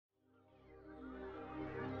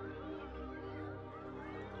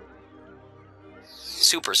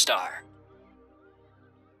Superstar.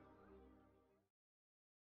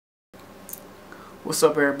 What's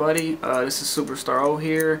up, everybody? This is Superstar O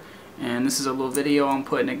here, and this is a little video I'm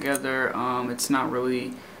putting together. It's not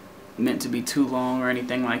really meant to be too long or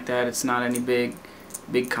anything like that. It's not any big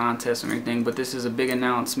contest or anything, but this is a big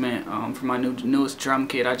announcement for my newest drum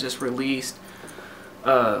kit I just released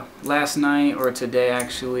last night, or today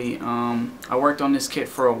actually. I worked on this kit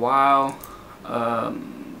for a while.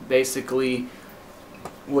 Basically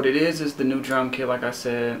what it is the new drum kit, like I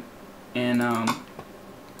said, and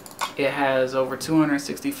it has over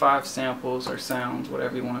 265 samples or sounds,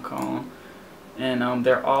 whatever you want to call them, and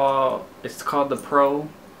they're all, it's called the Pro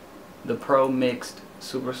Mixed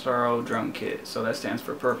SSO DrumKIt. So that stands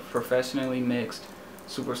for Professionally Mixed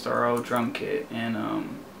SSO DrumKIt.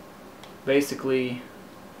 And basically,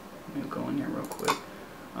 let me go in here real quick.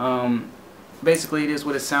 Basically, it is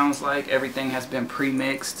what it sounds like. Everything has been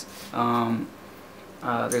pre-mixed.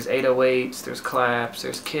 There's 808s, there's claps,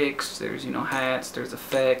 there's kicks, there's hats, there's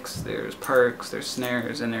effects, there's perks, there's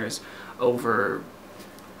snares, and there's over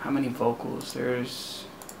how many vocals? There's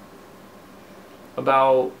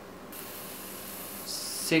about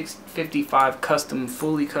 55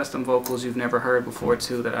 fully custom vocals you've never heard before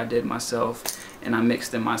too, that I did myself, and I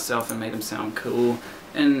mixed them myself and made them sound cool.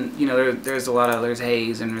 And there's a lot of, there's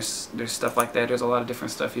haze and there's stuff like that. There's a lot of different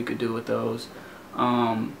stuff you could do with those.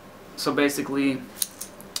 So basically,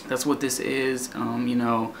 that's what this is.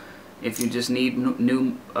 If you just need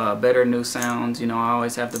better new sounds, I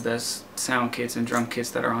always have the best sound kits and drum kits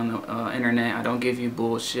that are on the internet. I don't give you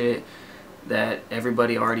bullshit that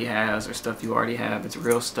everybody already has or stuff you already have. It's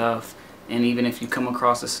real stuff. And even if you come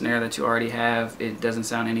across a snare that you already have, it doesn't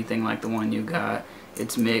sound anything like the one you got.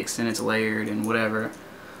 It's mixed and it's layered and whatever.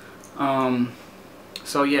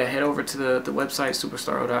 So yeah, head over to the website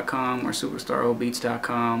superstaro.com or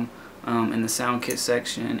superstarobeats.com in the sound kit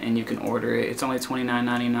section, and you can order it. It's only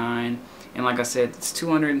 $29.99, and like I said, it's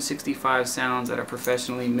 265 sounds that are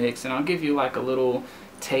professionally mixed. And I'll give you like a little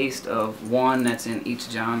taste of one that's in each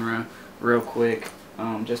genre real quick,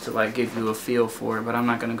 just to like give you a feel for it. But I'm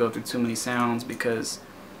not going to go through too many sounds because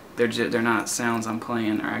they're not sounds I'm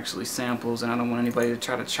playing. They're actually samples, and I don't want anybody to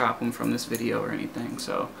try to chop them from this video or anything.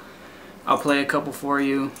 So I'll play a couple for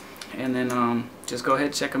you, and then just go ahead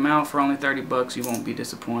and check them out for only 30 bucks. You won't be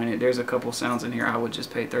disappointed. There's a couple sounds in here I would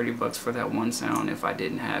just pay 30 bucks for that one sound if I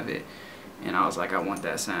didn't have it, and I was like, I want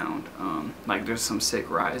that sound. Like there's some sick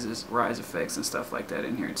rise effects and stuff like that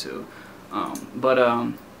in here too.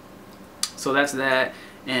 So that's that,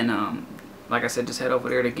 and like I said, just head over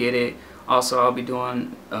there to get it. Also, I'll be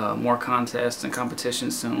doing more contests and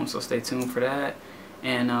competitions soon, so stay tuned for that.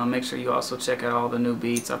 And make sure you also check out all the new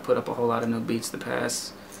beats. I put up a whole lot of new beats the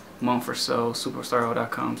past month or so.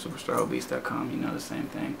 Superstaro.com, superstarobeats.com, the same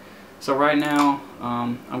thing. So right now,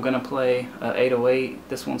 I'm going to play 808.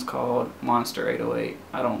 This one's called Monster 808.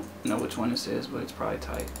 I don't know which one this is, but it's probably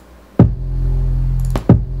tight.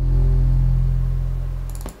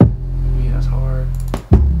 Yeah, it's hard.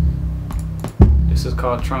 This is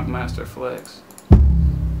called Trunk Master Flex.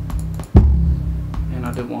 And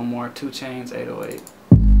I'll do one more, 2 Chainz 808.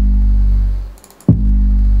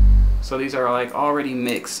 So these are like already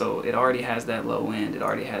mixed, so it already has that low end, it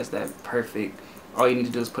already has that perfect. All you need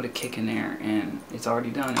to do is put a kick in there and it's already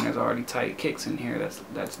done, and there's already tight kicks in here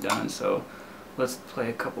that's done. So let's play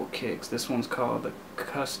a couple kicks. This one's called the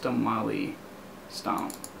Custom Molly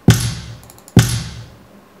Stomp.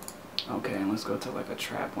 Okay, and let's go to like a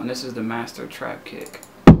trap one. This is the Master Trap Kick.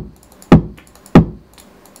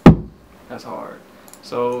 That's hard.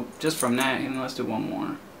 So just from that, and let's do one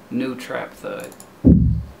more. New Trap Thud.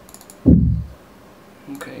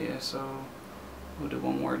 Okay, yeah, so we'll do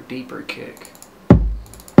one more deeper kick.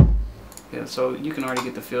 Yeah, so you can already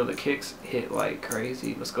get the feel. The kicks hit like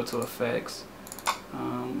crazy. Let's go to effects.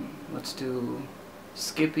 Let's do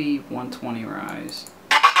Skippy 120 rise.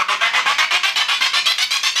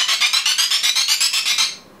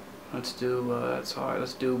 Let's do, that's hard.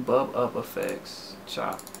 Let's do bub up effects.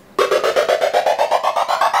 Chop.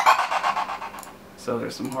 So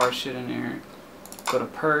there's some hard shit in there. Go to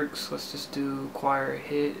perks. Let's just do choir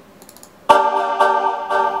hit.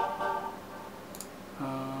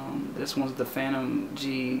 This one's the Phantom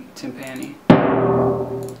G timpani.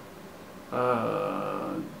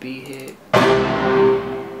 B hit.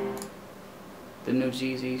 The new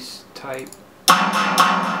Jeezy's type.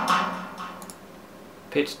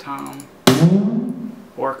 Pitch tom.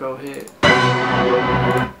 Orco hit.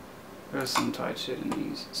 There's some tight shit in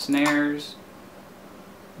these. Snares.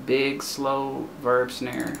 Big, slow verb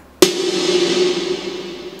snare.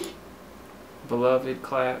 Beloved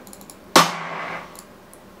clap.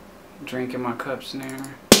 Drink in my cup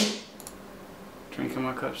snare. Drink in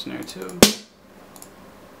my cup snare 2.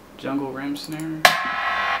 Jungle rim snare.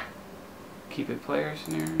 Keep it player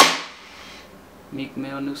snare. Meek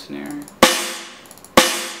Mill new snare.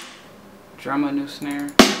 Drumma new snare.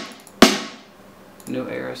 New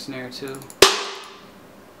era snare 2.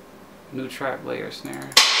 New trap layer snare.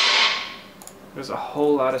 There's a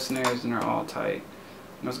whole lot of snares and they're all tight.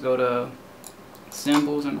 Let's go to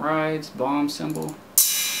cymbals and rides. Bomb cymbal.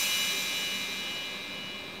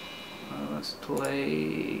 Let's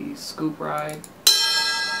play scoop ride.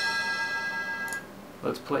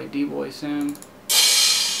 Let's play D-Boy Sim.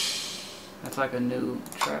 That's like a new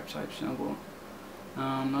trap type cymbal.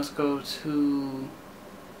 Let's go to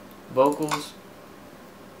vocals.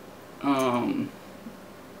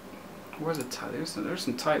 Where's the tight? There's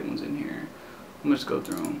some tight ones in here. I'm gonna just go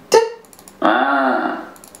through them.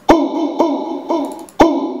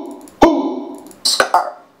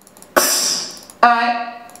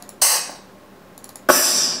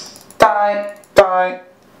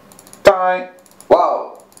 Die.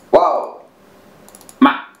 Wow. Wow.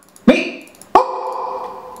 Ma. Me.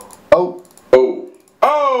 Oh. Oh. Oh.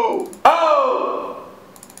 Oh. Oh.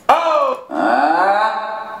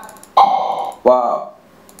 Oh. Wow.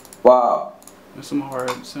 Wow. There's some hard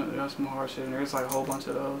shit in there. There's like a whole bunch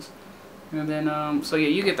of those. And then, so yeah,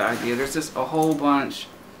 you get the idea. There's just a whole bunch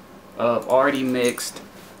of already mixed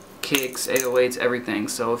kicks, 808s, everything.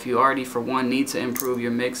 So if you already, for one, need to improve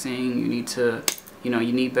your mixing, you need to, you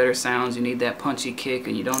need better sounds, you need that punchy kick,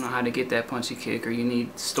 and you don't know how to get that punchy kick, or you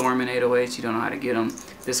need storming 808s, you don't know how to get them.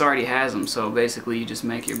 This already has them, so basically you just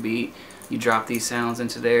make your beat, you drop these sounds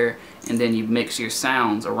into there, and then you mix your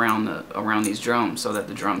sounds around these drums so that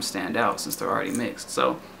the drums stand out since they're already mixed.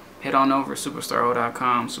 So head on over to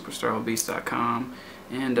superstarro.com, superstarrobeats.com,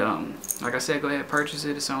 and like I said, go ahead, purchase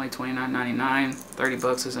it. It's only $29.99. 30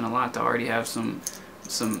 bucks isn't a lot to already have some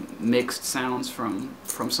mixed sounds from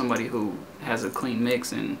somebody who has a clean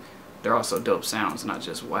mix, and they're also dope sounds, not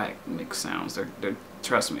just whack mixed sounds. They're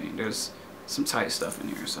trust me, there's some tight stuff in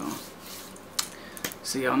here. So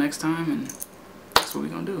see y'all next time, and that's what we're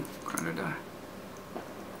gonna do. Grind or die.